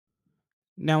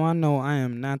Now, I know I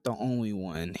am not the only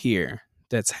one here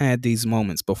that's had these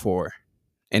moments before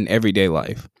in everyday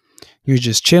life. You're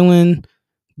just chilling,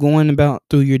 going about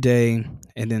through your day,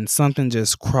 and then something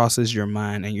just crosses your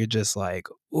mind, and you're just like,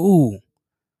 ooh,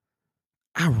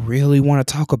 I really want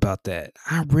to talk about that.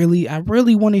 I really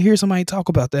want to hear somebody talk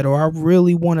about that, or I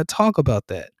really want to talk about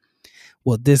that.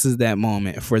 Well, this is that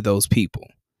moment for those people.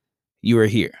 You are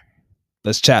here.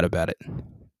 Let's chat about it.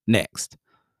 Next.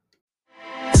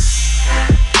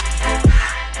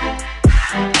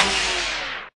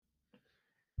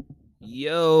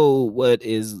 Yo, what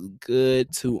is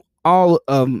good to all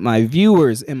of my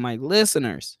viewers and my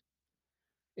listeners?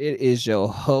 It is your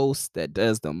host that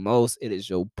does the most. It is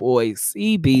your boy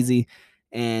C Beezy.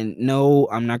 And no,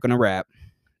 I'm not gonna rap.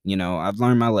 I've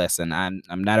learned my lesson. I'm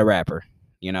not a rapper.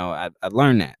 I've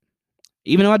learned that.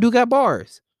 Even though I do got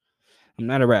bars, I'm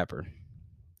not a rapper.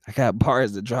 I got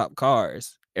bars to drop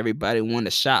cars. Everybody want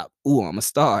to shop. Ooh, I'm a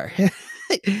star.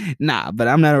 Nah, but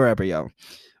I'm not a rapper, y'all.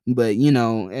 But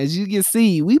as you can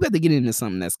see, we about to get into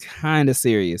something that's kind of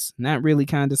serious. Not really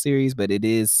kind of serious, but it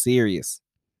is serious.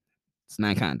 It's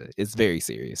not kind of. It's very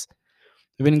serious.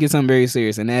 We're gonna get something very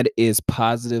serious, and that is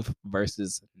positive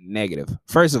versus negative.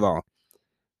 First of all,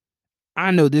 I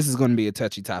know this is going to be a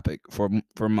touchy topic for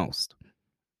most,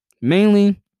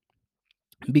 mainly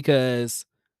because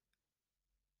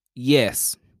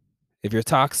yes, if you're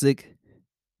toxic,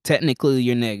 technically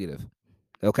you're negative.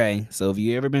 Okay, so if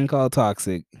you ever been called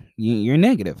toxic, you're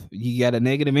negative. You got a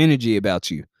negative energy about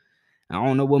you. I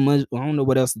don't know I don't know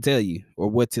what else to tell you or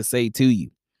what to say to you,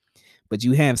 but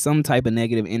you have some type of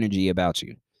negative energy about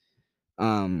you.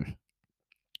 Um,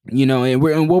 and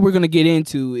what we're gonna get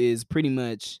into is pretty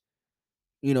much,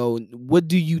 what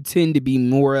do you tend to be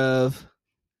more of?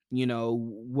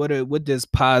 What does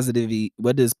positively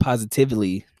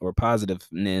or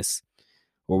positiveness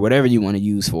or whatever you want to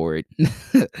use for it,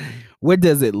 what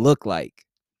does it look like?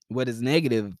 What does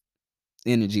negative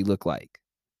energy look like?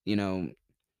 You know,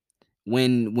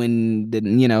 when the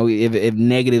if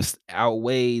negatives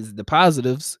outweighs the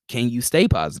positives, can you stay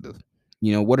positive?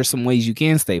 What are some ways you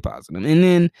can stay positive? And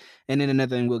then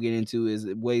another thing we'll get into is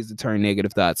ways to turn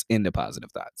negative thoughts into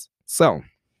positive thoughts. So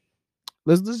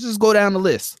let's just go down the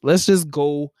list. Let's just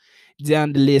go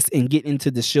down the list and get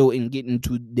into the show and get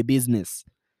into the business.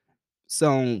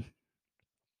 So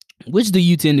which do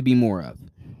you tend to be more of?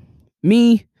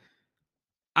 Me,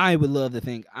 I would love to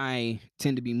think I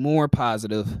tend to be more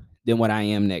positive than what I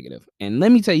am negative. And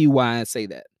let me tell you why I say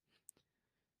that.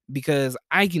 Because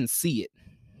I can see it.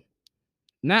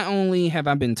 Not only have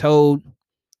I been told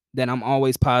that I'm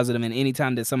always positive, and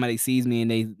anytime that somebody sees me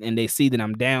and they see that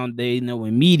I'm down, they know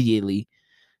immediately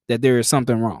that there is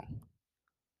something wrong.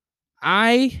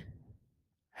 I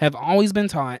have always been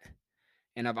taught,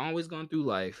 and I've always gone through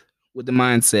life with the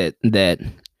mindset that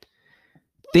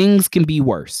things can be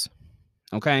worse.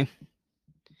 Okay.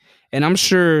 And I'm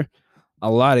sure a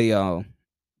lot of y'all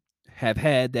have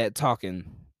had that talking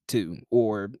to,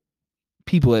 or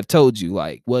people have told you,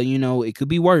 like, well, it could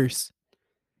be worse.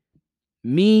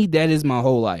 Me, that is my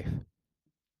whole life.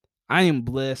 I am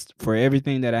blessed for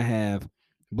everything that I have,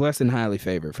 blessed and highly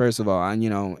favored. First of all,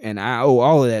 and I owe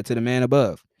all of that to the man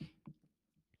above.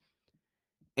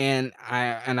 And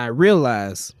I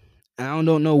realize, I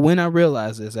don't know when I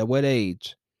realized this, at what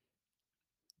age,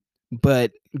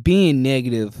 but being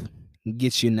negative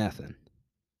gets you nothing.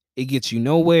 It gets you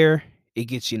nowhere. It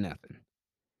gets you nothing.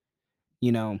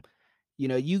 You know,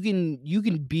 you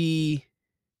can be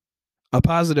a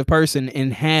positive person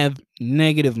and have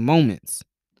negative moments.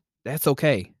 That's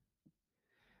okay.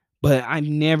 But I've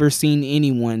never seen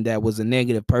anyone that was a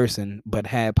negative person but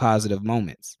had positive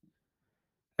moments.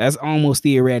 That's almost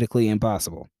theoretically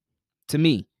impossible to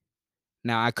me.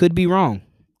 Now, I could be wrong.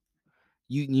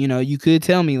 You could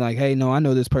tell me, like, hey, no, I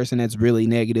know this person that's really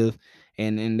negative,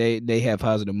 and they have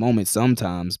positive moments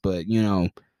sometimes, but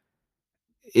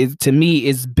it, to me,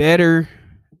 it's better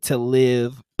to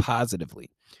live positively.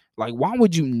 Like, why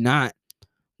would you not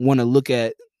want to look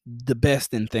at the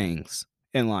best in things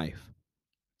in life?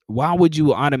 Why would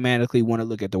you automatically want to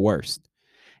look at the worst?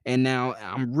 And now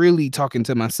I'm really talking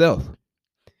to myself,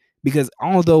 because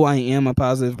although I am a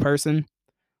positive person,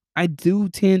 I do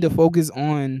tend to focus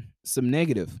on some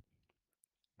negative,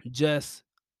 just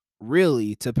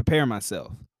really to prepare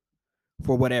myself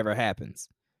for whatever happens.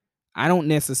 I don't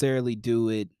necessarily do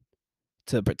it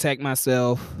to protect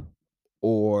myself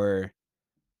or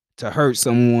to hurt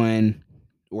someone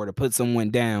or to put someone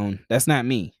down. That's not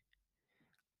me.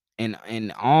 And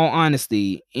in all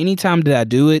honesty, anytime that I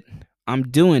do it, I'm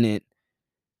doing it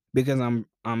because I'm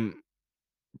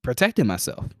protecting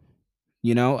myself.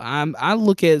 I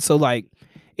look at, so like,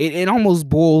 It almost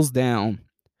boils down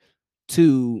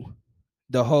to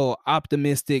the whole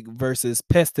optimistic versus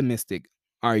pessimistic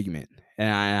argument.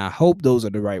 And I hope those are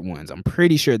the right ones. I'm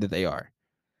pretty sure that they are.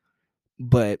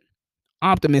 But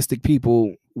optimistic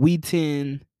people, we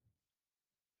tend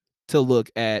to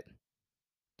look at,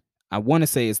 I want to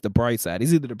say it's the bright side.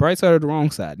 It's either the bright side or the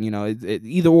wrong side.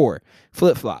 Either or,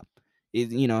 flip flop.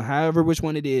 However, which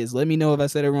one it is, let me know if I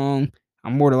said it wrong.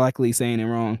 I'm more than likely saying it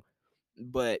wrong.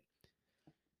 But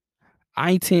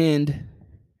I tend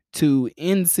to,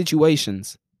 in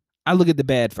situations, I look at the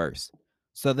bad first.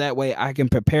 So that way I can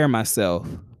prepare myself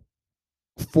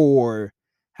for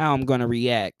how I'm going to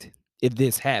react if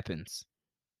this happens.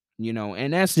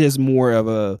 And that's just more of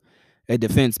a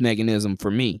defense mechanism for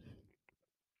me.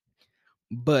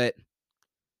 But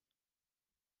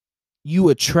you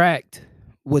attract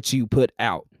what you put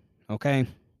out. Okay.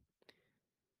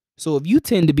 So if you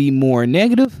tend to be more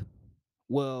negative,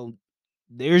 well,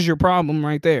 there's your problem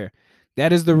right there.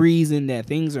 That is the reason that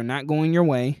things are not going your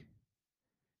way.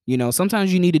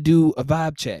 Sometimes you need to do a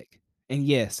vibe check. And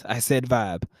yes, I said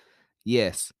vibe.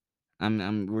 Yes.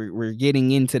 We're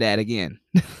getting into that again.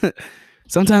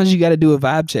 Sometimes you got to do a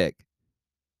vibe check.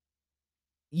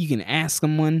 You can ask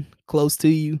someone close to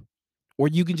you, or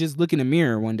you can just look in the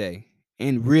mirror one day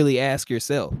and really ask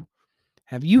yourself,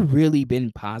 have you really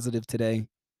been positive today?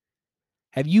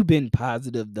 Have you been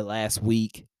positive the last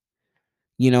week?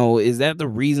 Is that the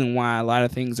reason why a lot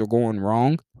of things are going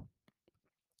wrong?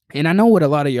 And I know what a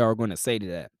lot of y'all are going to say to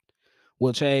that.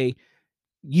 Well, Che,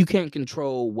 you can't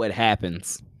control what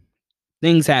happens.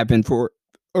 Things happen for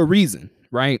a reason,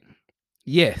 right?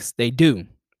 Yes, they do.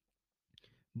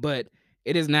 But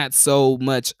it is not so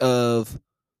much of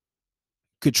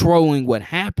controlling what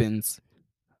happens,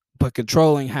 but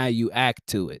controlling how you act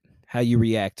to it, how you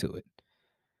react to it.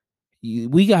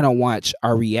 We got to watch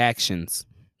our reactions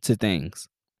to things,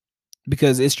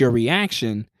 because it's your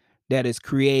reaction that is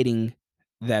creating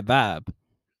that vibe.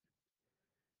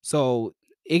 So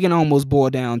it can almost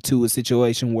boil down to a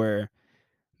situation where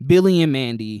Billy and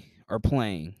Mandy are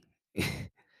playing.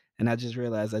 And I just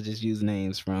realized I just used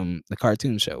names from the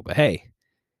cartoon show, but hey,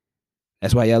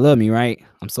 that's why y'all love me, right?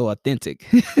 I'm so authentic.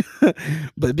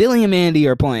 But Billy and Mandy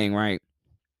are playing, right?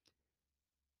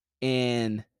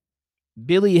 And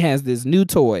Billy has this new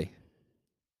toy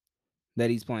that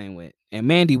he's playing with, and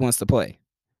Mandy wants to play,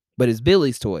 but it's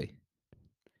Billy's toy.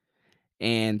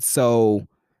 And so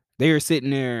they're sitting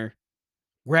there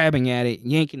grabbing at it,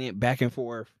 yanking it back and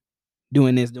forth,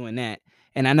 doing this, doing that.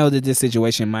 And I know that this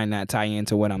situation might not tie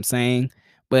into what I'm saying,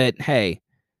 but hey,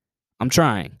 I'm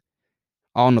trying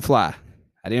on the fly.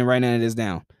 I didn't write none of this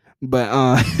down.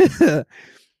 But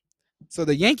so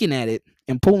they're yanking at it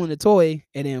and pulling the toy,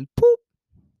 and then poop,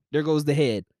 there goes the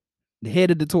head. The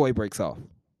head of the toy breaks off.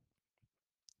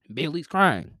 Billy's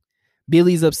crying.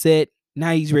 Billy's upset.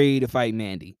 Now he's ready to fight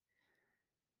Mandy.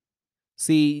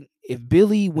 See, if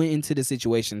Billy went into the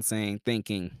situation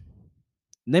thinking,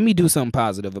 let me do something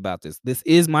positive about this. This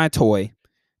is my toy,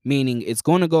 meaning it's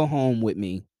going to go home with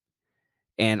me,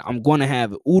 and I'm going to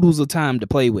have oodles of time to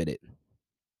play with it.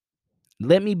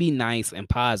 Let me be nice and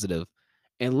positive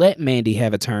and let Mandy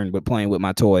have a turn with playing with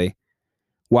my toy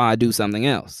while I do something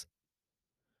else.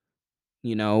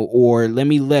 Or let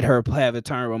me let her have a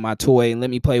turn with my toy and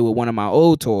let me play with one of my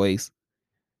old toys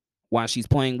while she's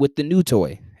playing with the new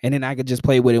toy. And then I could just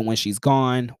play with it when she's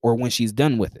gone or when she's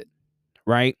done with it,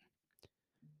 right?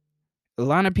 A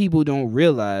lot of people don't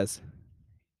realize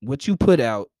what you put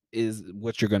out is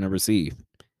what you're going to receive.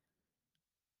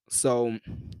 So,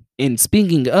 in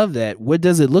speaking of that, what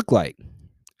does it look like?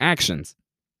 Actions.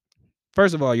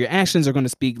 First of all, your actions are going to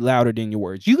speak louder than your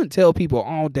words. You can tell people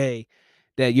all day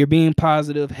that you're being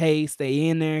positive. Hey, stay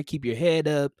in there, keep your head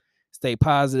up, stay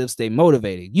positive, stay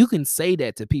motivated. You can say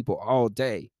that to people all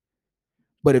day.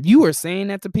 But if you are saying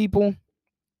that to people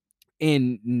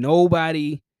and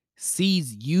nobody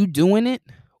sees you doing it,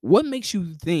 what makes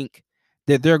you think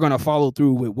that they're going to follow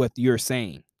through with what you're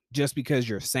saying just because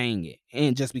you're saying it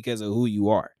and just because of who you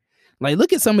are? Like,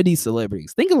 look at some of these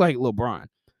celebrities. Think of like LeBron.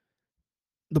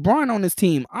 LeBron on this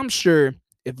team, I'm sure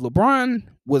if LeBron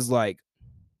was like,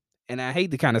 and I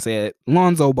hate to kind of say it,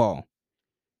 Lonzo Ball,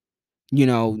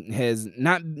 has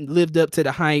not lived up to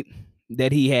the hype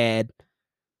that he had,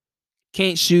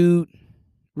 can't shoot,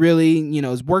 really,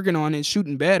 is working on it,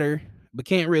 shooting better, but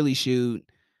can't really shoot.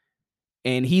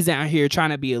 And he's out here trying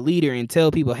to be a leader and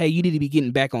tell people, hey, you need to be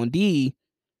getting back on D,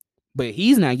 but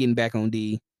he's not getting back on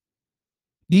D.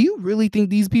 Do you really think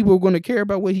these people are going to care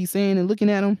about what he's saying and looking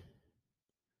at him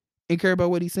and care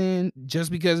about what he's saying just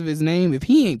because of his name? If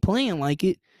he ain't playing like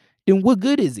it, then what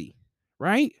good is he?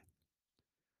 Right?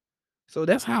 So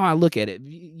that's how I look at it.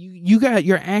 You got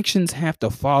your actions have to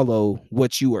follow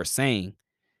what you are saying.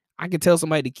 I can tell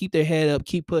somebody to keep their head up,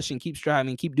 keep pushing, keep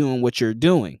striving, keep doing what you're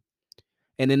doing.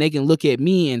 And then they can look at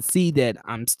me and see that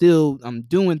I'm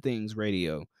doing things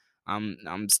radio.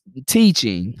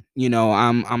 Teaching,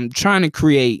 I'm trying to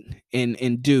create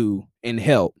and do and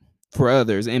help for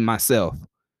others and myself.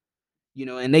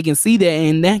 And they can see that,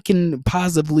 and that can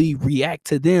positively react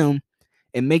to them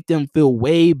and make them feel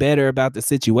way better about the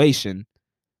situation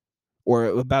or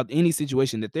about any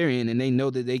situation that they're in, and they know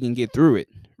that they can get through it,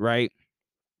 right?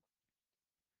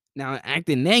 Now,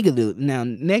 acting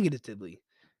negatively,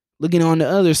 looking on the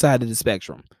other side of the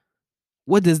spectrum,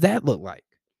 what does that look like?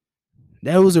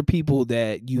 Those are people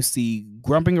that you see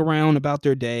grumping around about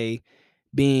their day,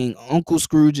 being Uncle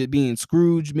Scrooge, being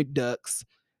Scrooge McDucks,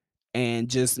 and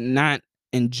just not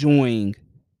enjoying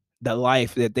the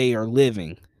life that they are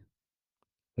living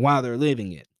while they're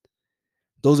living it.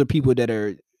 Those are people that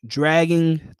are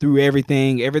dragging through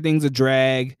everything. Everything's a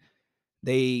drag.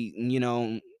 They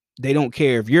don't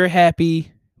care if you're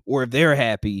happy or if they're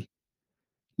happy.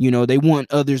 They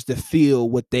want others to feel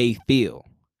what they feel.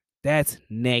 That's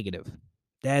negative.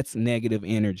 That's negative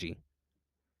energy.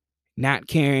 Not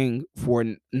caring for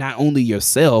not only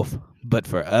yourself, but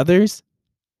for others,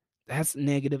 that's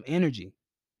negative energy.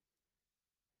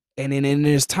 And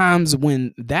there's times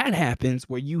when that happens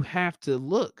where you have to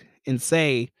look and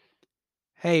say,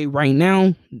 hey, right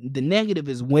now, the negative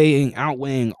is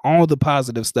outweighing all the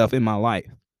positive stuff in my life.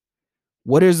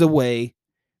 What is a way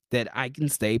that I can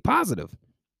stay positive?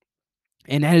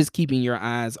 And that is keeping your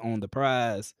eyes on the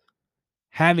prize,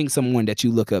 having someone that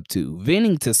you look up to,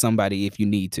 venting to somebody if you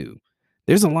need to.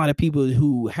 There's a lot of people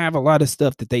who have a lot of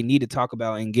stuff that they need to talk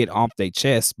about and get off their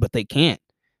chest, but they can't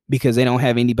because they don't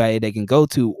have anybody they can go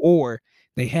to, or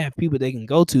they have people they can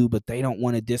go to, but they don't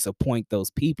want to disappoint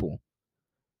those people.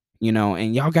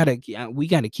 And we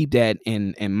gotta keep that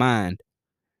in mind,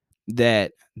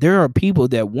 that there are people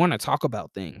that want to talk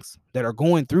about things, that are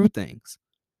going through things,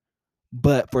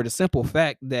 but for the simple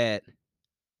fact that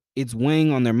it's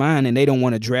weighing on their mind and they don't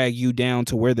want to drag you down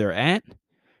to where they're at,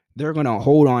 they're going to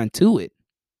hold on to it,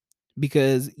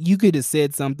 because you could have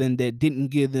said something that didn't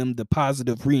give them the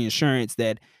positive reassurance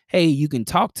that, hey, you can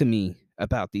talk to me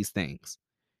about these things.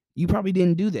 You probably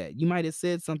didn't do that. You might have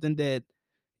said something that,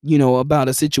 about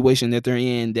a situation that they're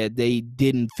in that they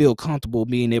didn't feel comfortable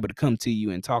being able to come to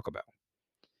you and talk about.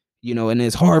 And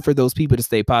it's hard for those people to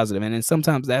stay positive. And then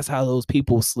sometimes that's how those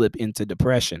people slip into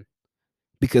depression,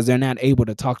 because they're not able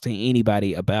to talk to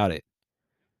anybody about it.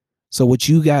 So what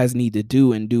you guys need to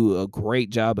do, and do a great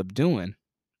job of doing,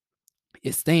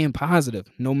 is staying positive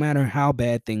no matter how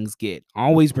bad things get.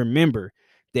 Always remember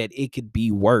that it could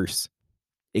be worse.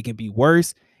 It can be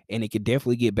worse, and it could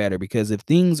definitely get better, because if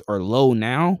things are low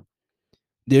now,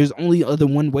 there's only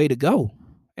one way to go,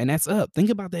 and that's up. Think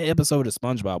about that episode of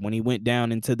SpongeBob when he went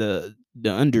down into the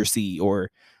undersea, or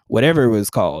whatever it was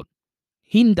called.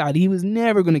 He thought he was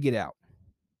never going to get out,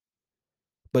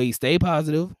 but he stayed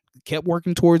positive, kept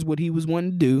working towards what he was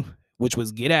wanting to do, which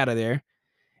was get out of there,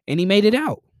 and he made it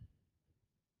out.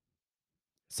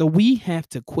 So we have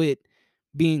to quit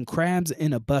being crabs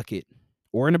in a bucket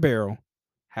or in a barrel,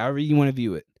 however you want to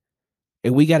view it.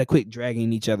 And we got to quit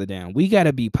dragging each other down. We got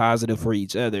to be positive for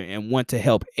each other and want to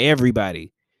help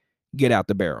everybody get out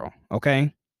the barrel.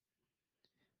 Okay.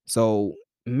 So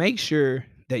make sure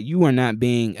that you are not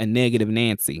being a negative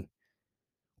Nancy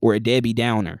or a Debbie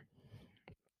Downer.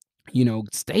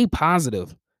 Stay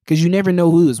positive, because you never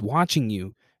know who is watching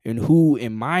you and who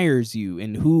admires you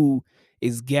and who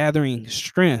is gathering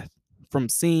strength from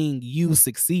seeing you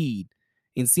succeed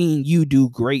and seeing you do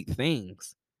great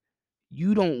things.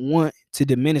 You don't want to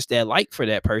diminish that light for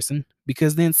that person,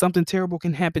 because then something terrible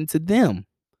can happen to them.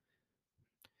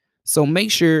 So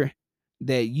make sure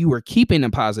that you are keeping a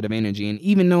positive energy. And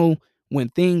even though when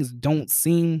things don't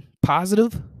seem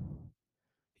positive,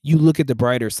 you look at the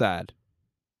brighter side.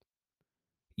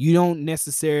 You don't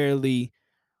necessarily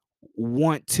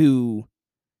want to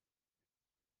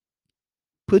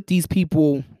put these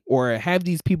people, or have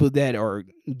these people that are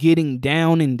getting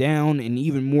down and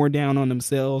even more down on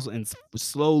themselves and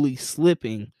slowly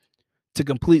slipping to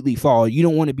completely fall. You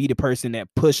don't want to be the person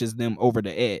that pushes them over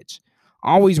the edge.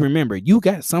 Always remember, you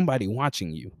got somebody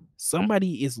watching you.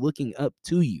 Somebody is looking up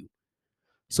to you.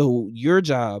 So your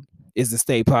job is to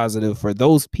stay positive for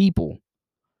those people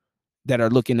that are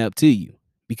looking up to you,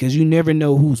 because you never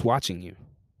know who's watching you.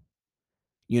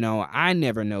 I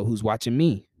never know who's watching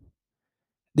me.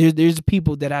 There's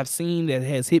people that I've seen that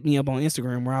has hit me up on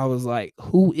Instagram where I was like,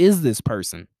 who is this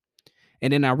person?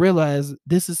 And then I realized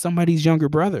this is somebody's younger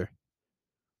brother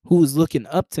who is looking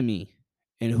up to me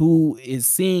and who is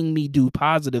seeing me do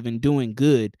positive and doing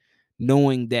good,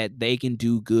 knowing that they can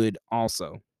do good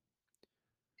also.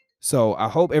 So I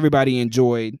hope everybody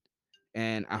enjoyed,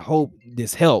 and I hope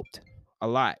this helped a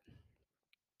lot.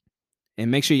 And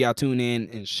make sure y'all tune in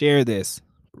and share this.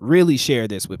 Really share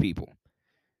this with people,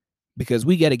 because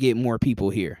we got to get more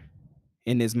people here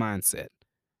in this mindset.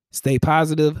 Stay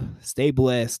positive, stay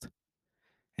blessed,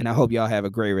 and I hope y'all have a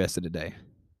great rest of the day.